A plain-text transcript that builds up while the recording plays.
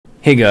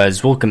Hey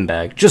guys, welcome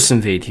back. Just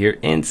Invade here,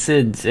 and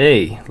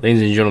today,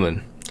 ladies and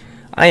gentlemen,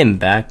 I am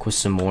back with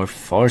some more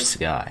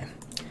Farsky.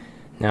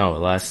 Now,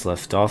 last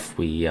left off,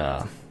 what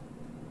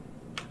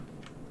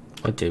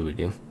did we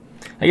do?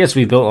 I guess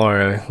we built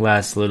our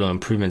last little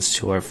improvements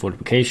to our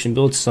fortification,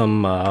 built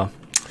some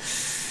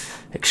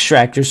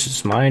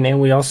extractors to mine,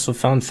 and we also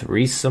found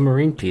 3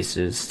 submarine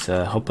pieces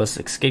to help us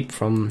escape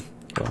from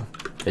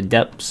the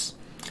depths.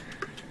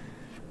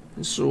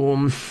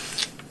 So,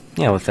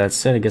 yeah, with that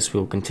said, I guess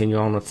we'll continue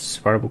on with the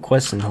survival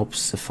quest in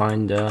hopes to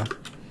find,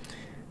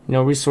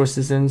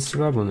 resources and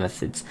survival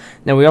methods.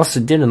 Now, we also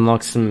did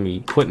unlock some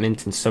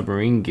equipment and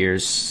submarine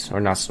gears, or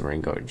not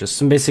submarine gear, just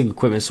some basic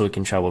equipment so we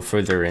can travel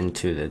further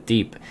into the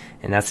deep.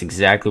 And that's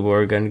exactly where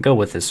we're going to go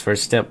with this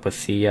first step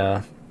with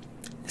the,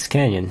 this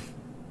canyon.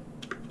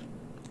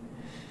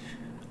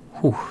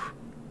 Whew.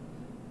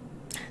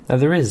 Now,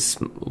 there is,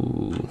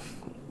 ooh,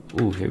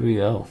 here we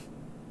go.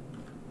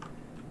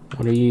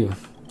 What are you?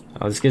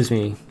 Oh, this gives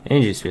me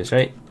energy spheres,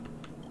 right?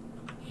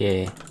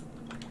 Yeah.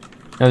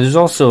 Now, there's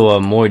also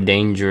more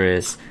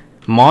dangerous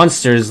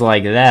monsters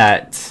like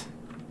that.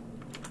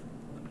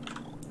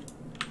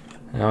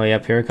 Oh,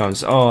 yep, here it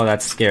comes. Oh,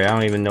 that's scary. I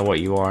don't even know what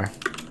you are.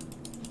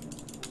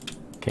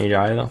 Can you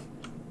die, though?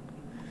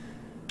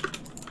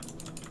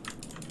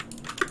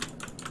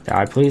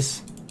 Die,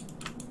 please.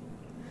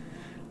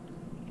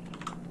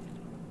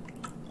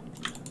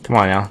 Come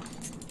on, now.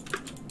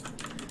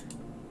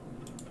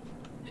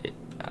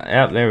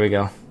 Yep, there we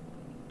go.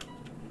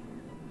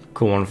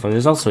 Cool, wonderful.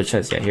 There's also a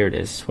chest. Yeah, here it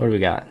is. What do we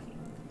got?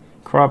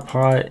 Crop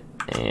pot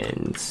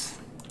and...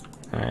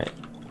 Alright.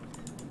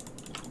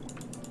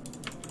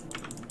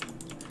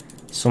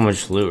 So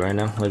much loot right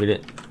now. Look at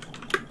it.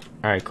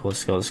 Alright, cool.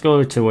 Let's go. Let's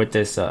go to what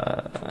this,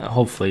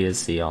 hopefully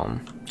is the,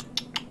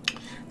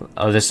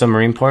 the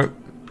submarine part.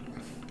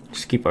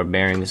 Just keep our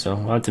bearings, so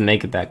we'll have to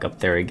make it back up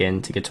there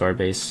again to get to our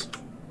base.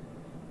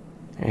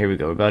 And here we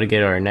go. We're about to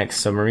get our next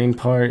submarine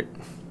part.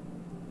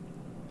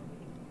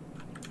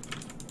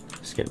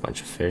 Get a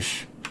bunch of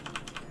fish.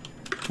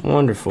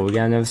 Wonderful, we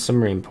got another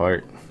submarine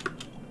part.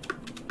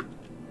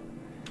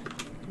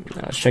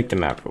 Now let's check the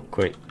map real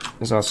quick.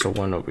 There's also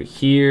one over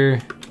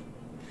here.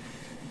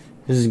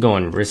 This is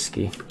going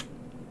risky.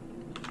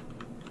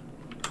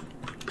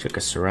 Check our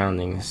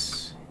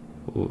surroundings.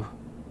 Ooh.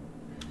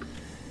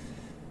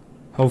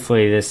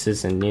 Hopefully this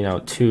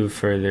isn't, too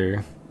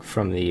further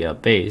from the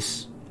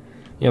base.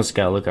 You also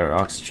gotta look at our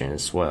oxygen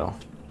as well.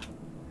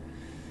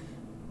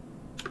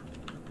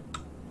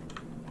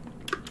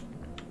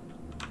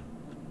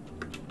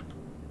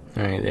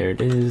 Alright, there it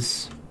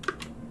is.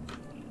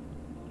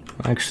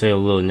 I'm actually a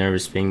little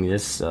nervous being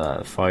this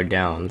far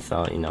down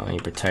without, any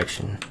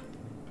protection.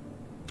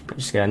 I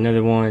just got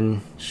another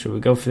one. Should we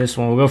go for this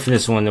one? We'll go for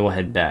this one, then we'll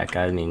head back.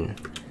 I mean,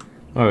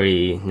 I'm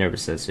already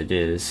nervous as it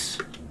is.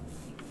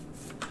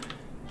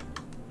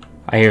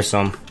 I hear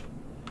some.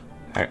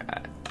 I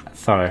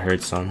thought I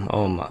heard some.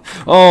 Oh my.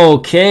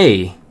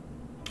 Okay!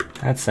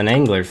 That's an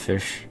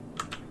anglerfish.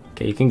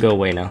 Okay, you can go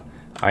away now.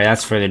 Alright,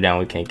 that's further down.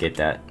 We can't get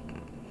that.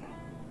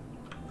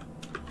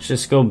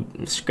 Let's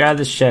grab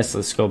this chest,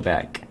 let's go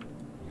back.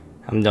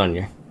 I'm done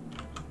here.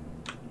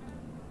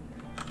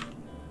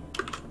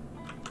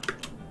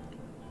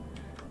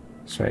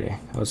 It's right here.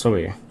 Oh, it's over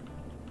here.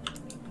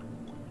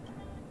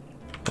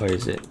 Where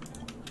is it?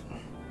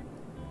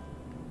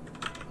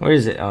 Where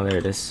is it? Oh, there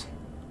it is.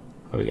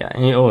 What we got?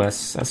 Oh,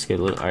 that's good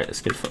loot. Alright,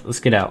 let's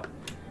get out.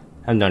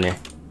 I'm done here.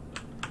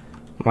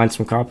 Mine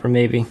some copper,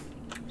 maybe.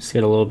 Just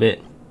get a little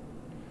bit.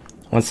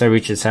 Once I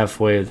reach this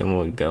halfway, then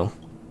we'll go.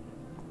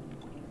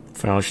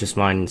 For now, let's just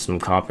mine some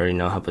copper,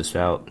 help us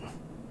out.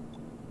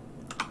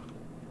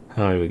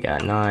 How many we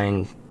got?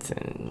 9,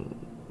 10.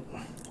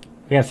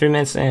 We got 3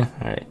 minutes in?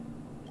 Alright.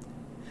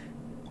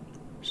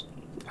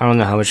 I don't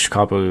know how much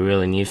copper we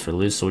really need for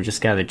loot, so we'll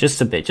just gather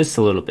just a bit, just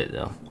a little bit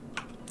though.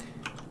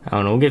 I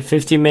don't know, we'll get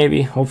 50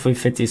 maybe. Hopefully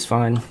 50 is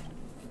fine.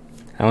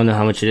 I don't know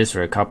how much it is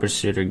for a copper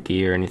suit or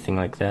gear or anything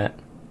like that.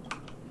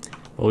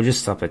 But we'll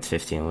just stop at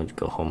 50 and we'll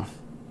go home.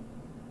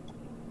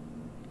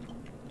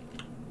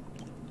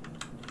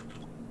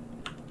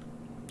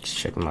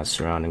 Checking my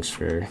surroundings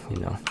for,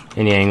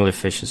 any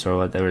anglerfishes or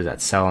whatever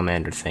that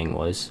salamander thing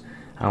was.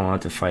 I don't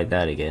want to fight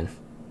that again.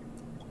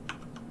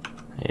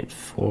 I hit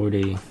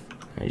 40.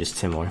 Alright, just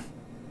 10 more.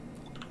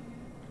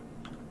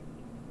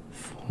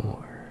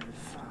 4,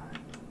 5,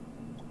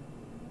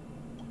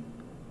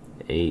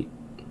 8,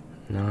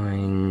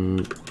 9.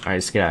 Alright,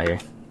 let's get out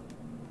of here.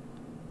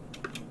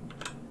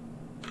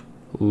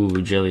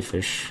 Ooh,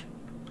 jellyfish.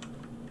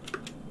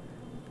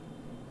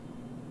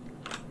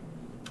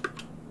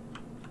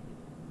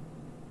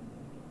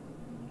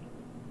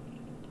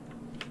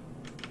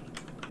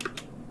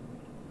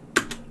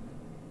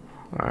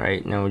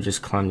 Alright, now we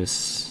just climb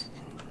this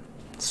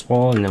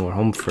wall and then we're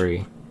home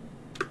free.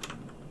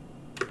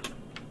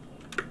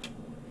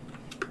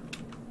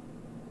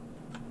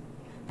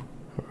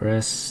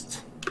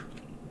 Rest.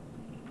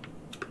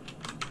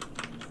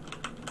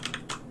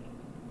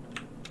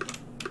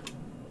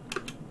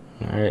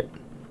 Alright.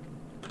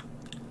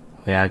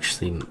 We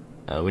actually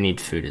We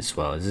need food as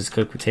well. Is this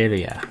cooked potato?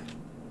 Yeah.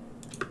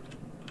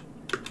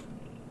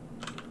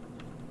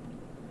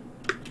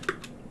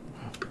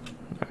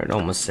 Alright,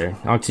 almost there.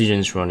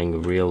 Oxygen's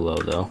running real low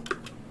though.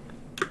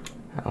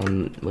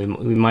 We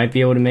might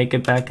be able to make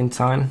it back in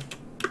time.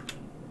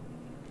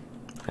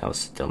 That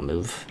was a dumb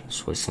move.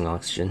 Just wasting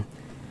oxygen.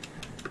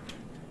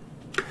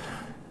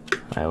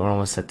 Alright, we're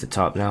almost at the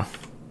top now.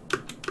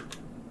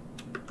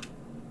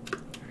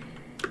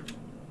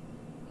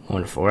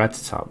 Wonderful, we're at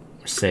the top.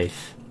 We're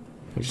safe.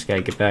 We just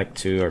gotta get back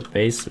to our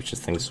base, which I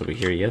think is over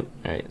here. Yep.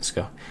 Alright, let's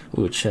go.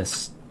 Ooh, a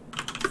chest.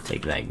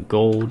 Take that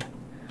gold.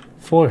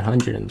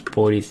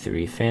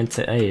 443.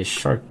 Hey, a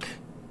shark.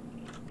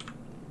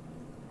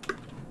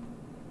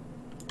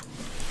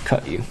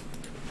 Cut you.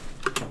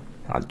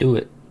 I'll do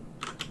it.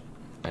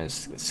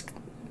 Let's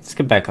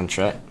get back on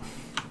track.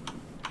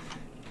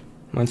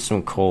 Want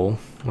some coal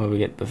before we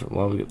get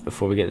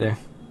there.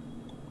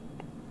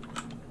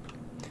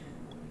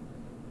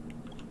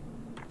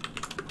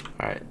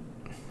 Alright.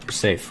 We're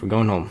safe. We're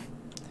going home.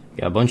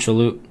 Got a bunch of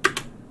loot.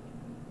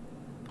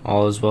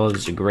 All as well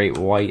as a great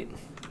white.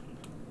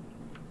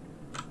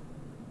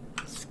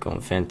 It's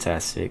going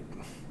fantastic.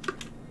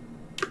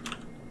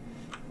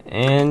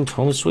 And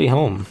home sweet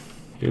home.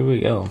 Here we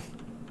go.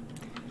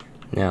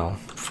 Now,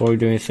 before we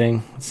do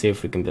anything, let's see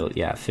if we can build.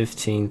 Yeah,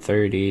 15,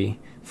 30,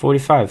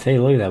 45. Hey,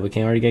 look at that. We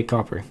can already get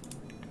copper.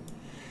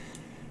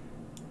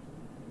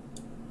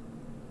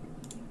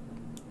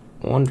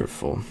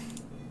 Wonderful.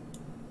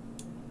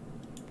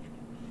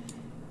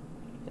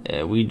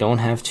 We don't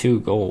have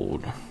 2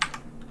 gold.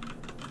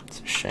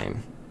 It's a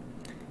shame.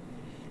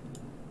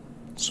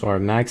 So our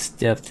max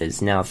depth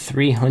is now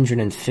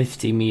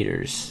 350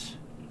 meters.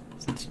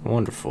 That's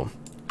wonderful.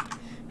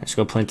 Let's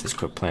go plant this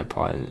quick plant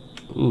pot.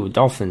 Ooh,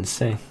 dolphins,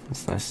 hey,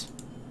 that's nice.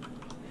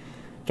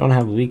 Don't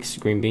have leeks,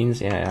 green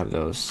beans? Yeah, I have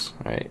those.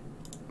 Alright.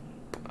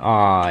 Oh,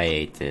 I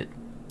ate it.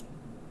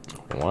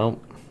 Well.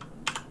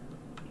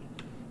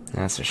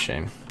 That's a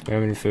shame. Do we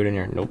have any food in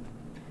here? Nope.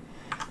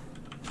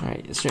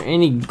 Alright, is there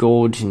any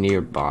gold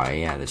nearby?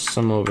 Yeah, there's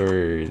some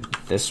over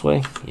this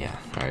way. Yeah,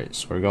 alright,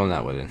 so we're going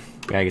that way then.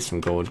 We gotta get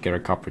some gold, get our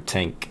copper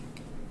tank.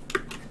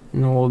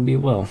 And all will be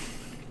well.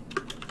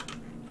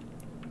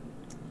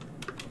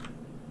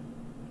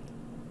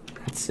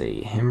 That's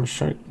a hammer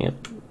shark, yep.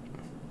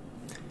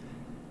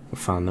 We're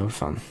fine though, we're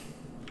fine.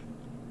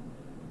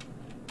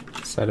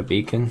 Is that a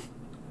beacon?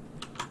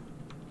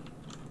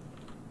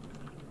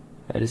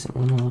 That isn't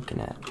what I'm looking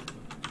at.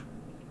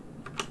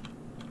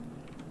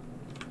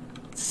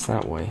 It's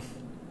that way.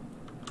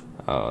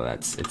 Oh,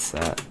 it's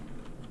that.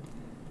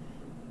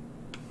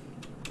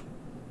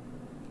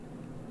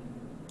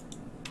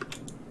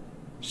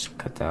 Just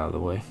cut that out of the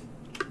way.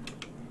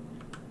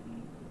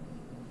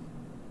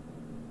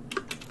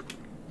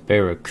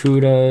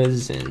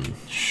 Barracudas and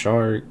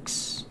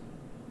sharks.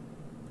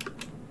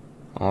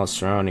 All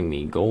surrounding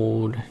me,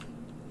 gold.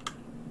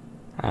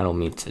 I don't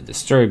mean to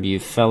disturb you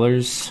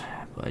fellers,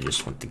 but I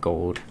just want the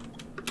gold.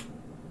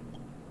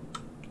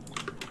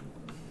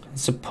 I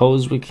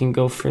suppose we can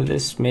go for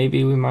this.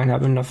 Maybe we might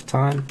have enough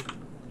time.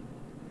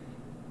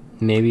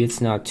 Maybe it's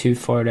not too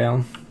far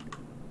down.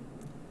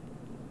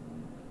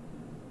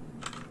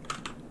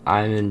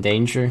 I'm in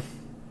danger.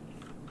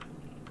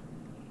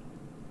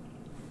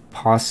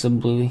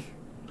 Possibly.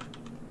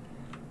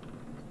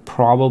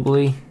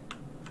 Probably.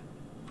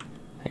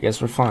 I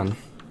guess we're fine.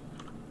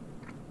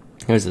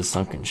 Here's a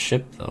sunken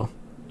ship, though.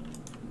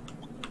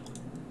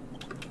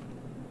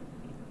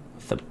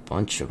 With a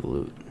bunch of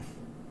loot.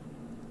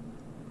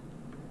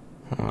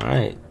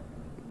 Alright.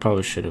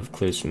 Probably should have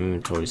cleared some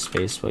inventory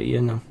space, but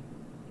you know.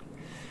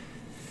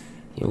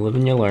 You live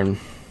and you learn.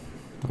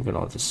 Look at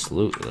all this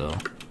loot, though.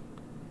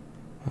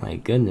 My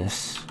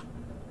goodness.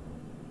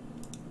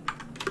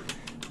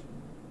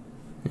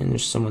 And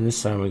there's someone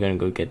this time. We're gonna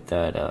go get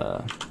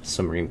that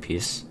submarine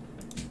piece.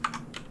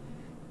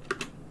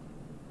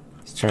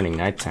 It's turning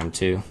nighttime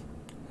too.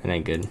 That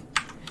ain't good.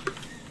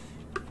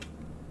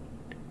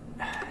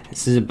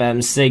 This is a bad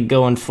mistake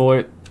going for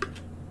it,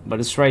 but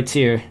it's right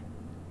here.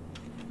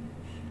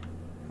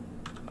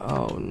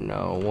 Oh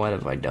no, what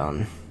have I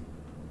done?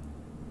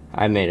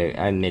 I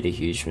made a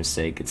huge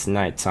mistake. It's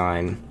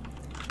nighttime.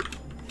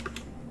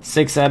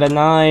 6 out of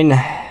 9.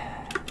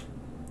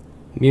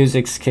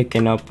 Music's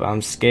kicking up.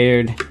 I'm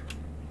scared.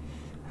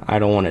 I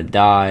don't want to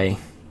die.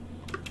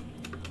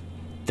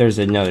 There's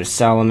another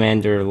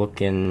salamander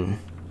looking.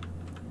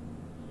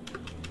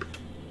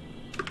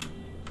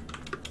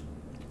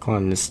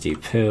 Climb this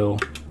steep hill.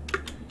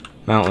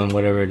 Mountain,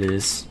 whatever it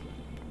is.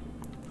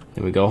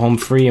 Then we go home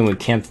free and we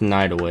camp the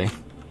night away.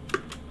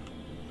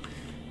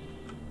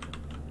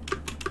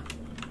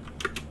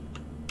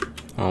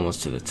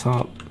 Almost to the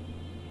top.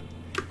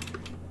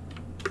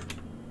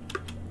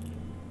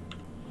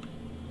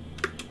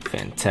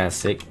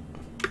 Fantastic.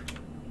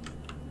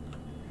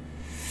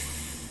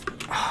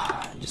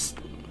 Just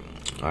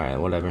alright,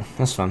 whatever.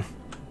 That's fine.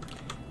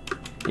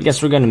 I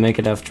guess we're gonna make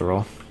it after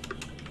all.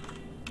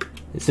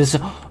 Is this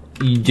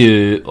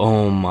dude?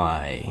 Oh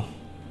my.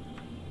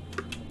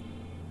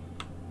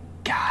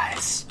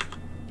 Guys.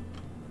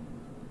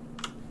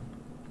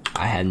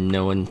 I had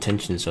no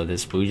intentions of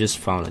this, but we just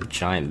found a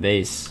giant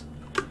base.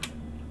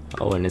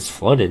 Oh, and it's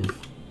flooded.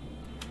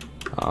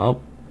 Oh.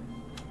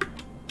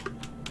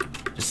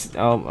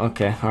 Oh,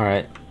 okay,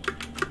 alright.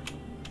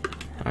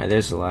 Alright,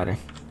 there's the ladder.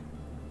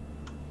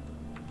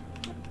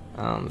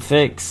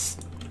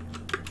 Fixed.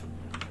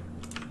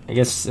 I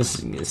guess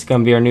this is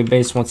gonna be our new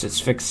base once it's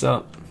fixed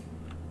up.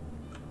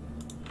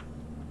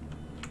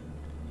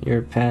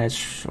 Your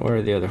patch. Where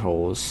are the other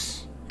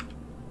holes?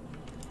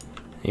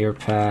 Your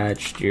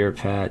patch. Your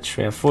patch.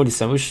 We have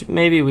 47.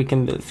 Maybe we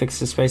can fix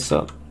this base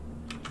up.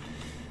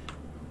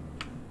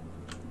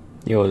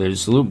 Yo,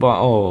 there's loot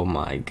oh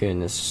my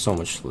goodness, so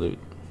much loot.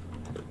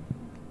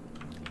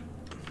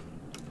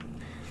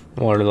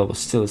 Water level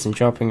still isn't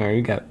dropping. Alright,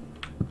 you got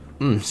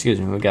excuse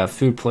me, we got a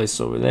food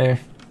place over there.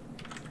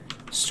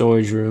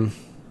 Storage room.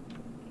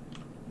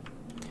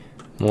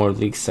 More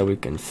leaks that we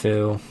can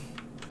fill.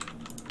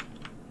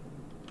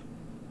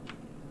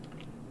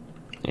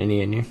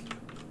 Any in here?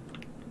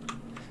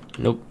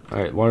 Nope.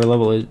 Alright, water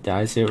level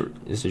is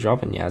it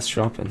dropping? Yeah, it's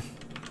dropping.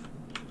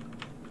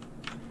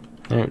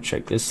 Alright,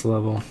 check this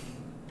level.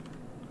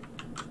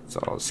 It's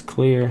all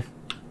clear.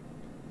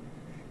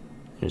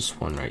 There's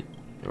one right.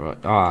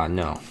 Ah,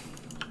 no.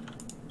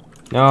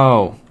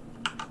 No!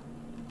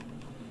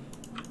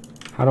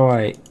 How do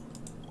I...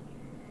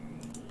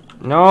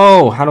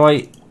 No! How do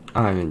I...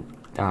 I'm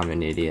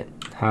an idiot.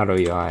 How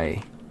do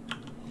I...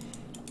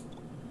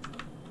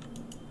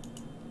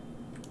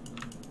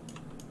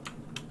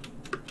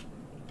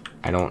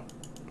 I don't...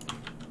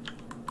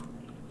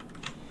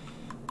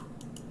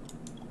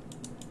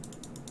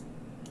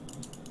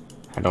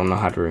 I don't know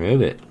how to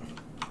remove it.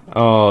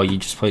 Oh, you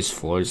just place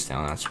floors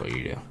down. That's what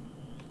you do.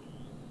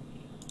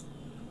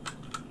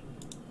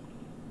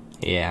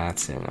 Yeah,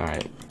 that's it.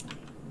 Alright.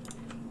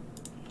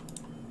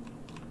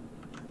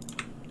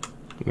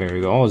 There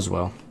we go. All is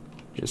well.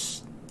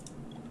 Just...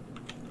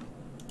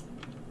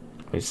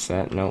 place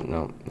that. No.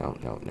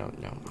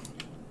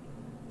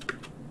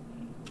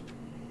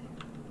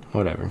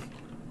 Whatever.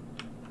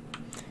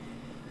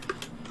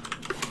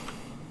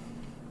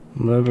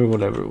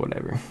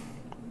 Whatever.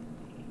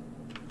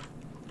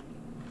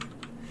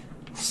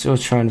 Still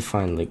trying to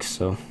find leaks,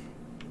 so.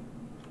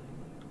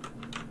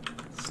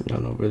 There's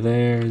none over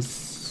there.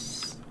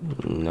 There's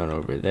none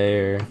over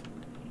there.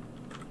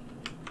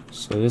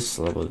 So this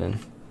level then.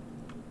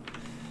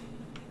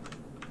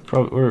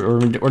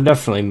 Probably, we're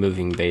definitely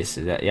moving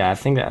bases. Yeah, I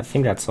think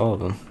that's all of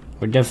them.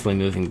 We're definitely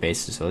moving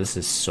bases. So this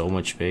is so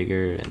much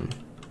bigger and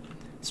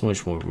so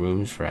much more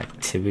rooms for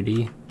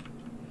activity.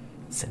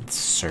 It's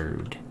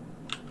absurd.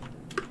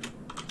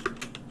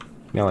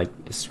 We got like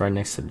it's right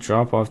next to the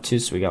drop off too,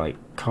 so we got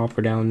like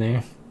copper down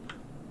there.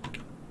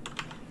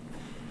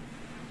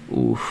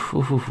 Ooh.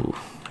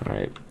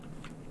 Alright.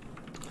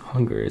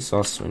 Hunger is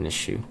also an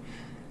issue.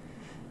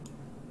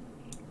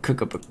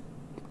 Cook up a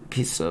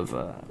piece of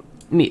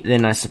meat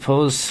then, I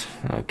suppose.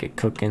 I'll get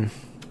cooking.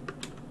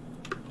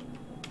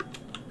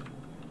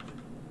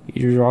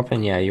 You're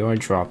dropping? Yeah, you are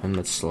dropping,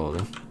 but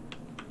slowly.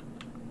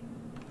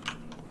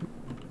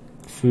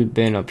 Food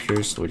bin up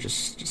here, so we'll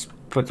just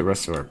put the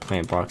rest of our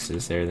plant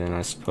boxes there then,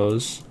 I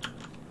suppose.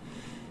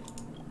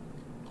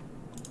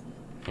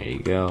 There you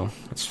go.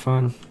 That's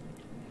fun.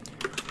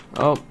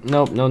 Oh,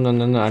 no, I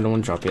don't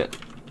want to drop yet.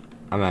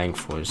 I'm adding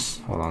floors.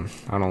 Hold on.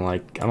 I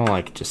don't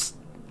like just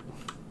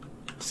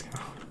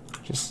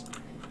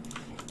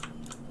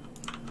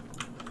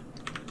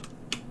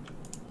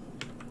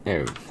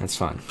there, that's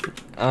fine.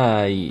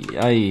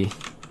 That's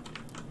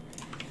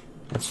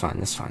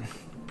fine.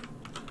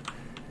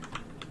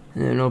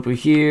 And then over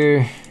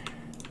here,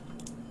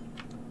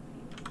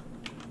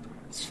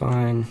 it's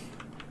fine.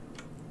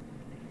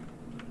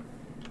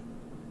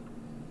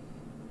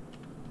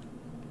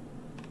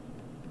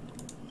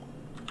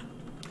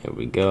 Here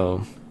we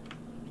go.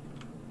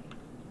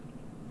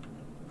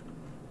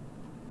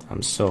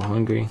 I'm so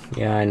hungry.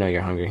 Yeah, I know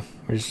you're hungry.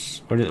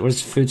 Where's the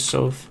food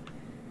stove?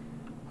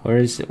 Where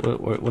is it?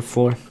 What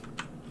floor?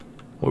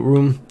 What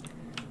room?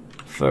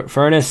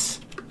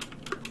 Furnace.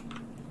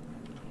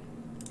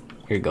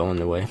 You're going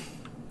the way.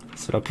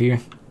 Is it up here?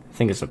 I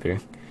think it's up here.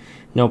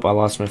 Nope, I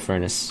lost my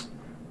furnace.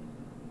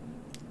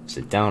 Is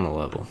it down a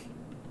level?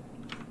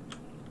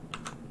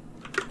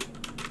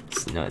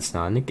 It's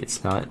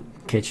not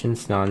kitchen.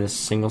 It's not in this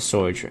single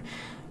storage room.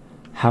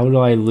 How do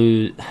I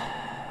lose?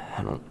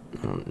 I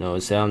don't know.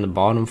 Is that on the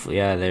bottom?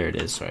 Yeah, there it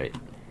is. Right.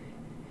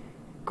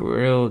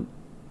 Grilled.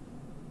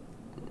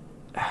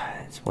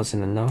 It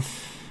wasn't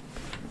enough.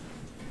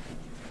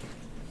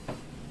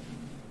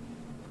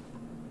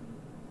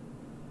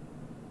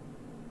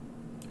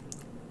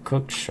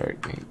 Cooked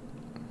shark meat.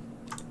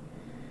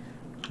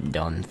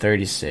 Done.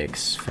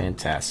 36.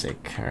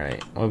 Fantastic.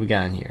 Alright. What we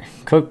got in here?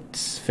 Cooked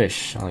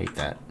fish. I'll eat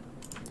that.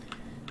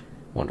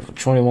 Wonderful.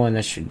 21.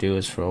 That should do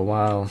us for a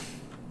while.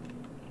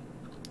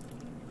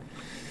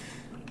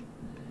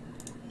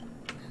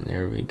 And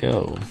there we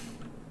go.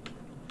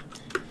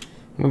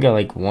 We got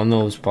like one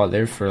little spot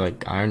there for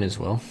like iron as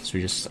well. So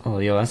we just, oh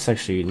yo, that's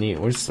actually neat.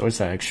 Where's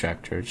that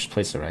extractor? Just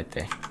place it right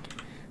there.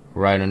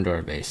 Right under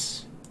our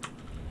base.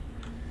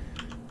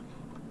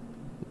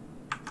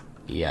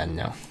 Yeah,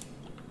 no.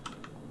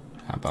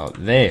 How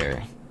about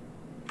there?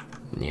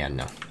 Yeah,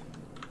 no.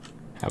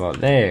 How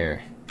about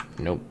there?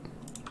 Nope.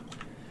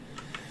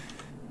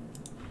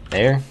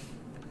 There?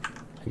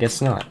 I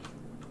guess not.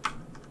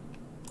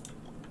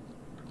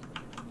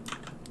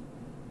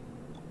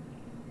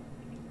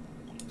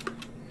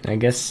 I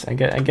guess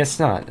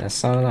not.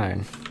 That's not an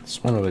iron.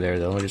 There's one over there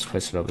though. I'll just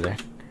place it over there.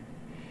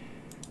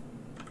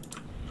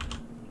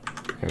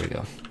 There we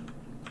go.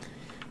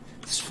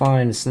 It's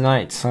fine. It's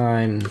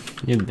nighttime.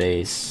 New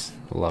base.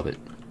 Love it.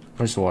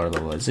 Where's the water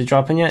level? Is it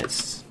dropping yet?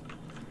 It's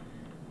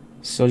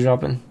still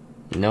dropping?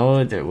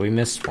 No, we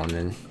missed one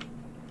then.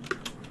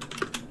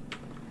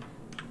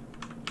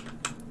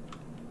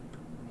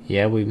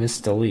 Yeah, we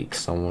missed a leak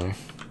somewhere.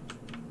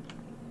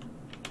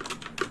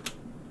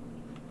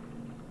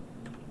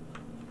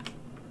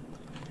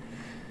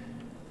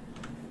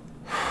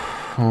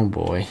 Oh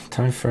boy,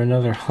 time for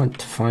another hunt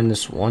to find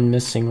this one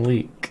missing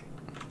leak.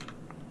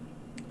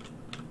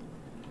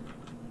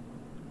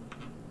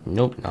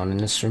 Nope, not in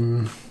this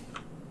room.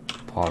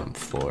 Bottom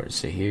floor,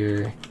 is it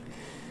here?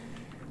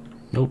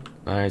 Nope.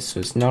 Alright, so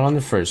it's not on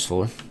the first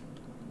floor.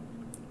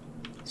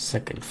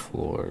 Second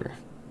floor.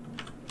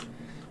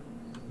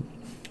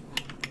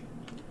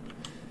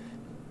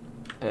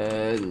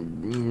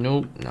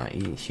 Nope, not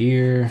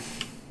here.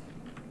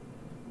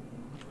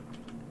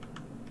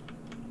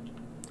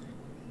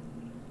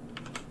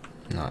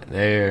 Not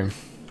there.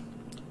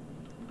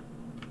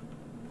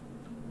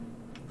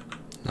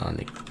 Not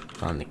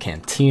on the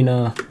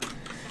cantina.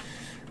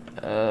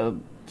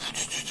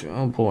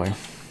 Oh boy.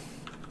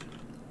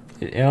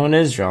 It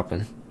is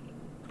dropping. I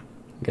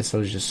guess I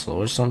was just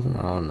slow or something.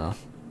 I don't know.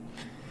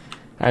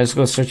 Alright, let's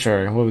go search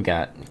our. What we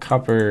got?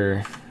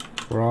 Copper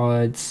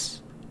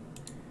rods.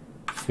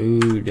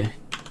 Food.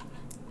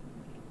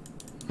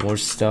 More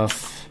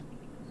stuff.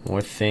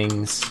 More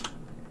things.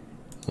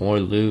 More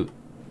loot.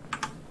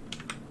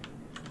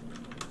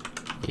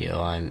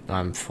 Yo,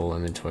 I'm full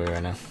inventory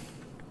right now.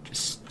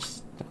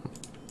 Just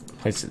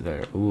place it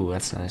there. Ooh,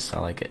 that's nice. I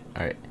like it.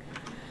 Alright.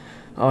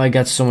 Oh, I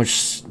got so much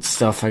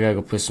stuff. I gotta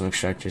go put some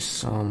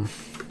extractors.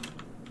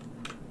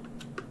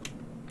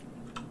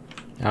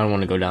 I don't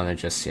want to go down there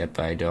just yet,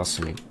 but I do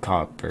also need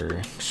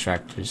copper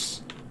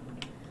extractors.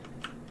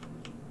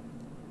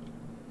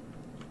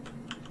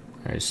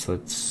 Alright, so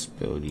let's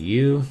build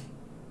you.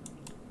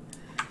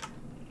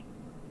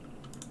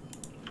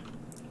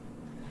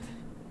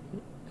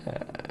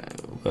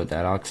 Build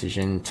that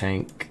oxygen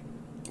tank.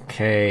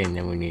 Okay, and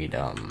then we need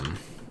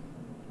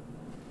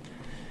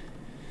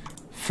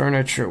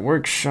furniture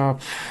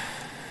workshop,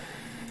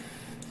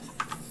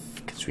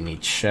 because we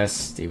need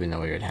chests, even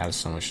though we would have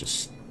so much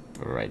just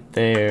right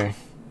there.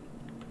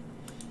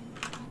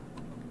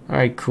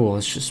 Alright, cool.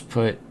 Let's just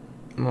put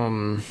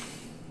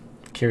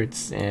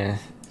carrots and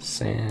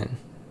sand.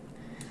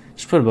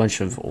 Just put a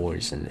bunch of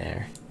ores in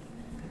there.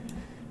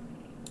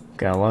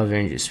 Got a lot of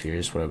energy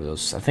spheres, whatever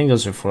those. I think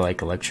those are for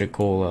like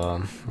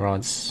electrical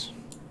rods.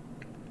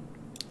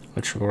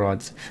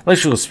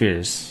 Electrical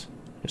spheres.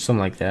 Or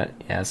something like that.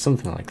 Yeah,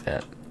 something like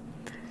that.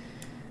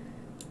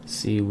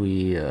 See,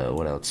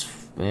 what else?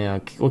 Yeah,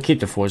 we'll keep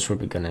the force where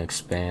we're gonna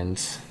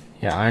expand.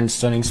 Yeah, iron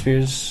stunning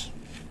spears.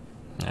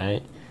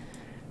 Alright.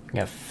 We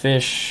got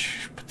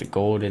fish. Put the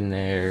gold in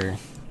there.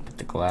 Put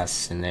the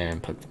glass in there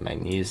and put the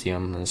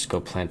magnesium. Let's go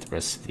plant the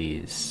rest of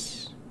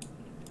these.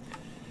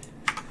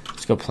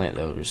 Let's go plant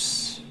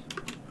those.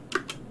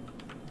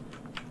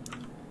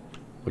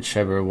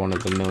 Whichever one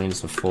of the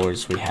millions of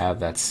floors we have,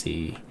 that's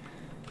the...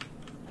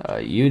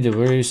 did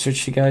we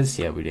research you guys?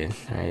 Yeah, we did.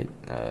 Alright.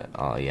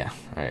 Oh, yeah.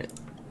 Alright.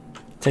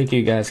 Take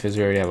you guys, because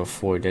we already have a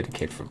floor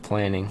dedicated for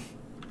planning.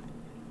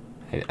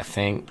 I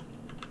think.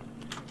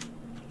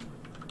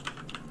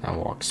 I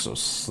walk so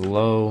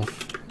slow.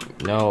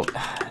 No.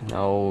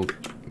 No.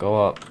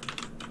 Go up.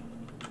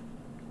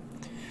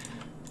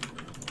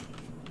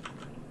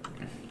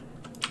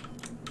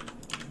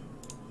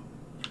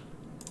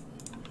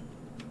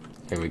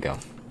 Here we go.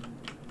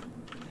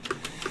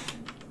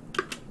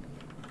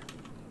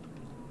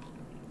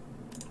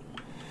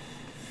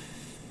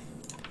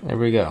 There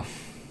we go.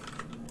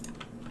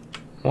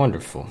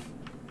 Wonderful.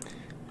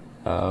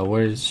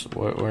 Where? Is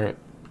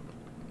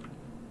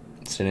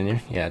it in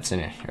here? Yeah, it's in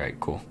here. Alright,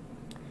 cool.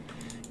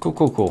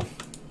 Cool.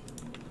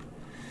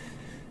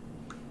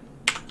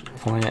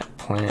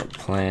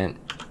 Plant.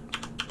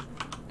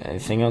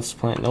 Anything else to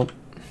plant? Nope.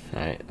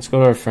 Alright, let's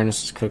go to our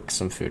furnace. Let's cook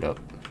some food up.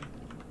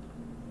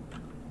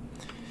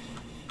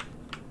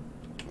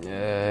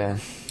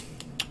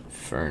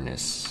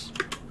 Furnace.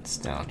 It's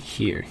down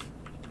here.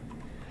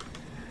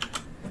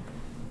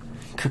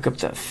 Cook up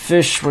that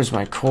fish. Where's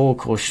my coal?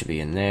 Coal should be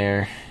in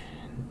there.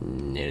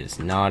 It is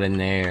not in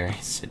there.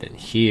 Is it in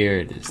here?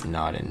 It is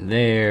not in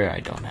there. I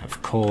don't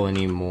have coal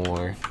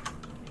anymore.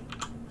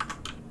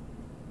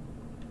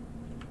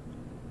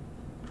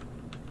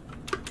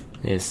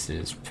 This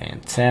is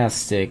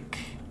fantastic.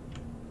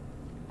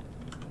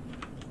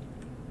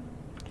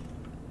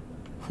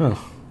 Huh.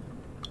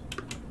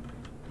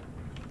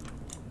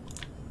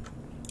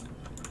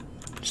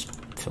 Just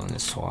filling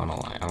this hole. I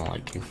don't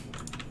like you.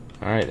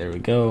 Alright, there we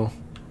go.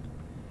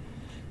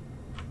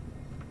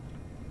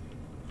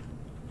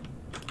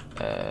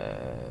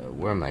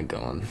 Where am I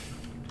going?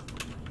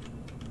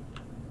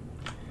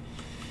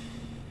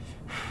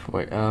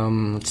 Wait,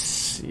 let's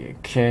see.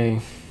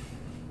 Okay.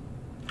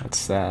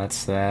 That's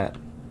that.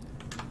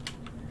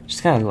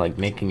 Just kind of like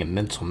making a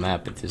mental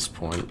map at this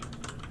point.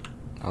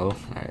 Oh,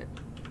 alright.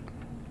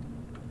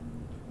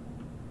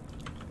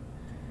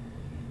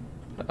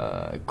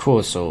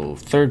 Cool, so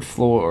third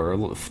floor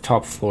or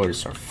top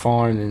floors are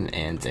farm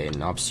and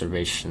an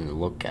observation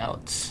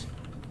lookout.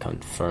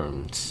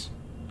 Confirmed.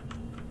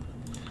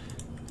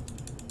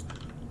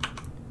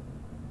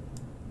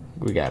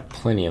 We got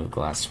plenty of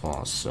glass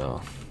walls,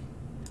 so.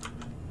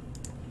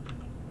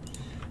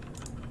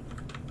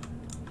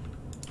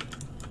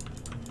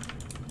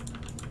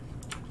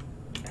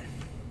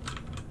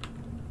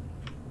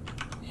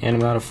 And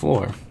I'm out of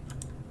floor.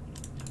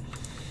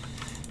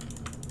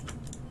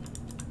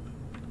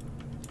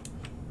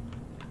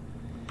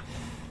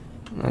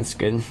 That's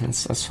good.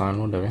 That's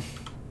fine. Whatever.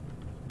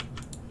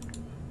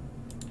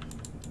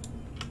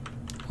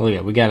 Oh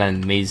yeah, we got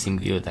an amazing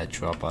view of that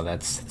drop. Oh,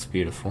 that's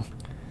beautiful.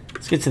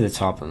 Let's get to the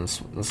top and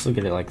let's look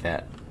at it like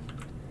that.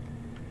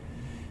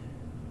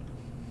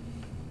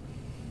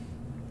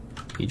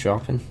 You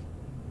dropping?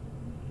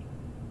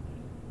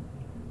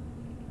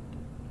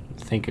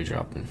 I think you're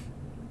dropping.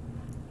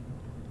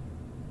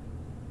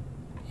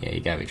 Yeah,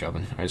 you gotta be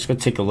dropping. Alright, let's go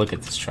take a look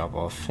at this drop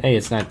off. Hey,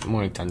 it's not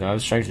morning time though. I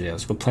was distracted there.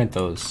 Let's go plant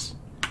those.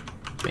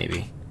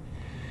 Maybe.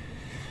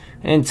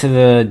 Into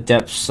the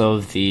depths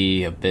of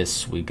the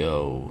abyss we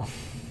go.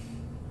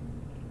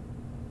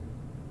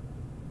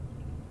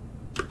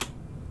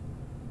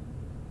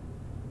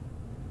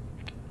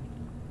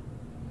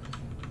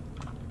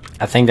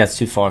 I think that's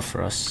too far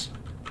for us.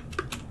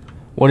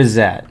 What is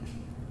that?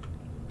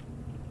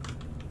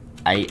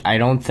 I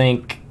don't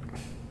think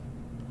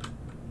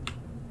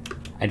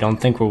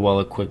we're well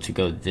equipped to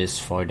go this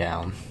far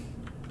down.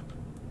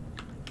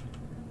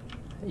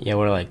 Yeah,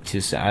 we're like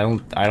two. I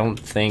don't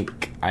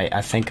think.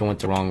 I think I went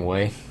the wrong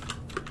way.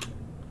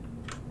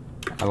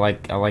 I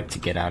like to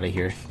get out of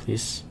here,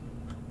 please.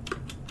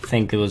 I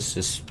think it was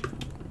this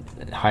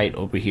height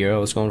over here I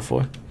was going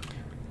for.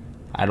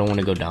 I don't want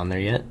to go down there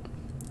yet.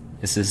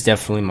 This is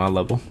definitely my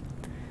level.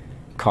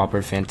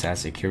 Copper,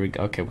 fantastic. Here we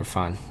go. Okay, we're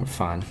fine. We're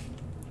fine.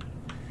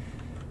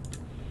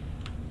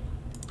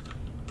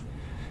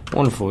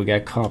 Wonderful, we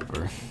got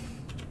copper.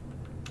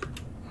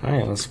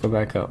 Alright, let's go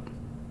back up.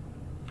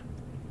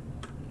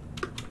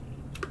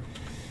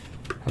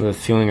 I have a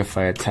feeling if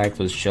I attack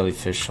those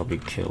jellyfish, I'll be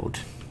killed.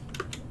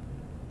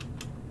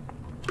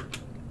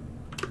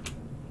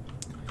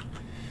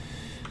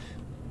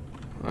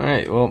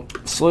 Alright, well,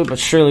 slowly but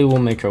surely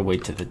we'll make our way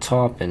to the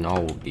top and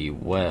all will be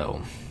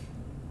well.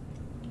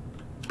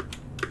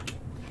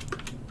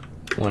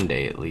 One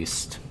day at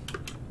least.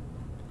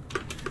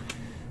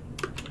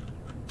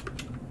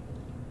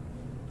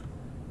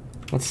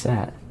 What's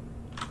that?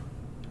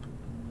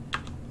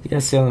 You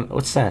guys see,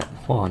 what's that?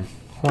 Hold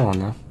on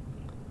now.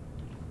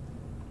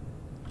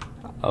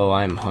 Oh,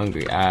 I'm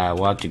hungry.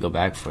 We'll have to go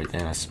back for it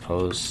then, I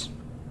suppose.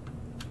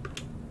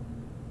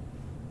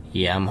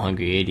 Yeah, I'm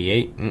hungry.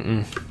 88.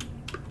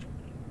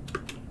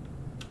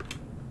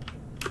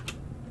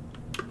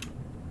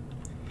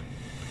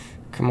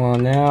 Come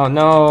on now.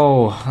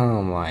 No!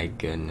 Oh my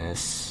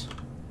goodness.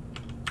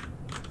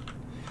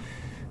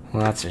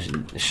 Well, that's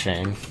a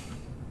shame.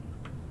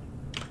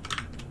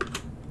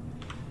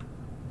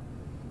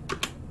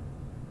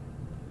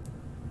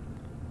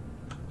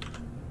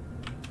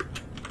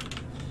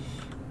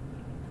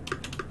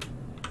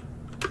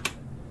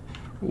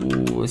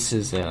 Ooh, this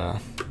is yeah,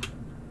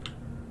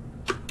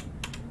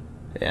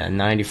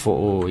 94.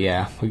 Oh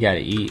yeah, we gotta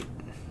eat.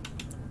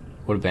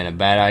 Would have been a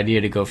bad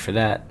idea to go for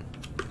that.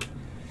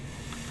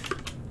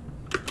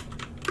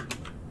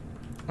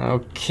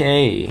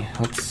 Okay,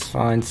 let's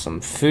find some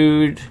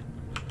food.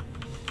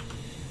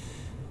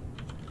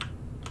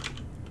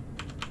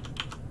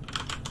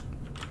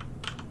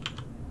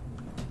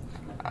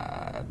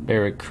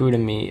 Barracuda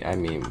meat. I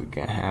mean, we're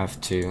gonna have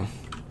to.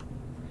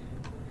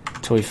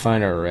 Until we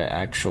find our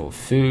actual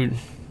food.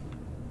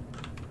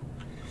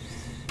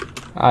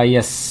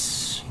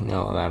 Yes.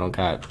 No, I don't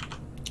got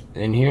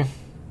in here.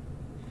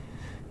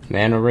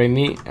 Manta ray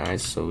meat. Alright,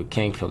 so we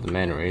can't kill the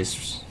manta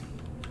rays.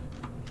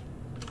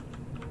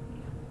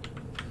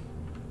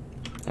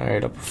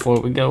 Alright, up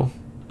before we go.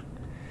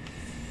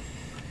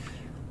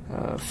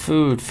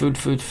 Food.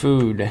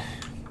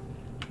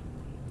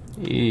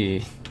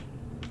 Eee.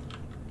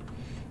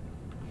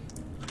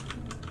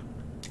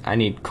 I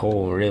need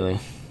coal, really.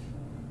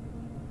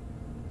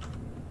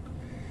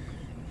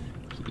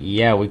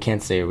 Yeah, we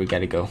can't stay here. We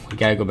gotta go. We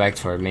gotta go back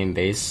to our main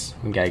base.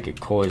 We gotta get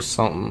coal or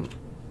something.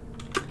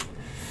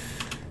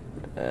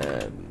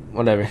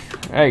 Whatever.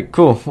 Alright,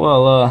 cool.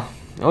 Well,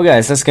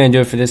 guys, that's gonna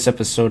do it for this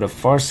episode of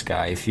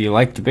Farsky. If you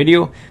liked the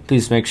video,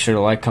 please make sure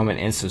to like, comment,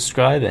 and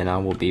subscribe. And I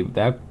will be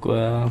back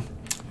with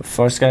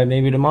Farsky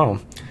maybe tomorrow.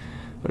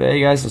 But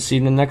hey, guys, I'll see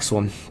you in the next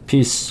one.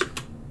 Peace.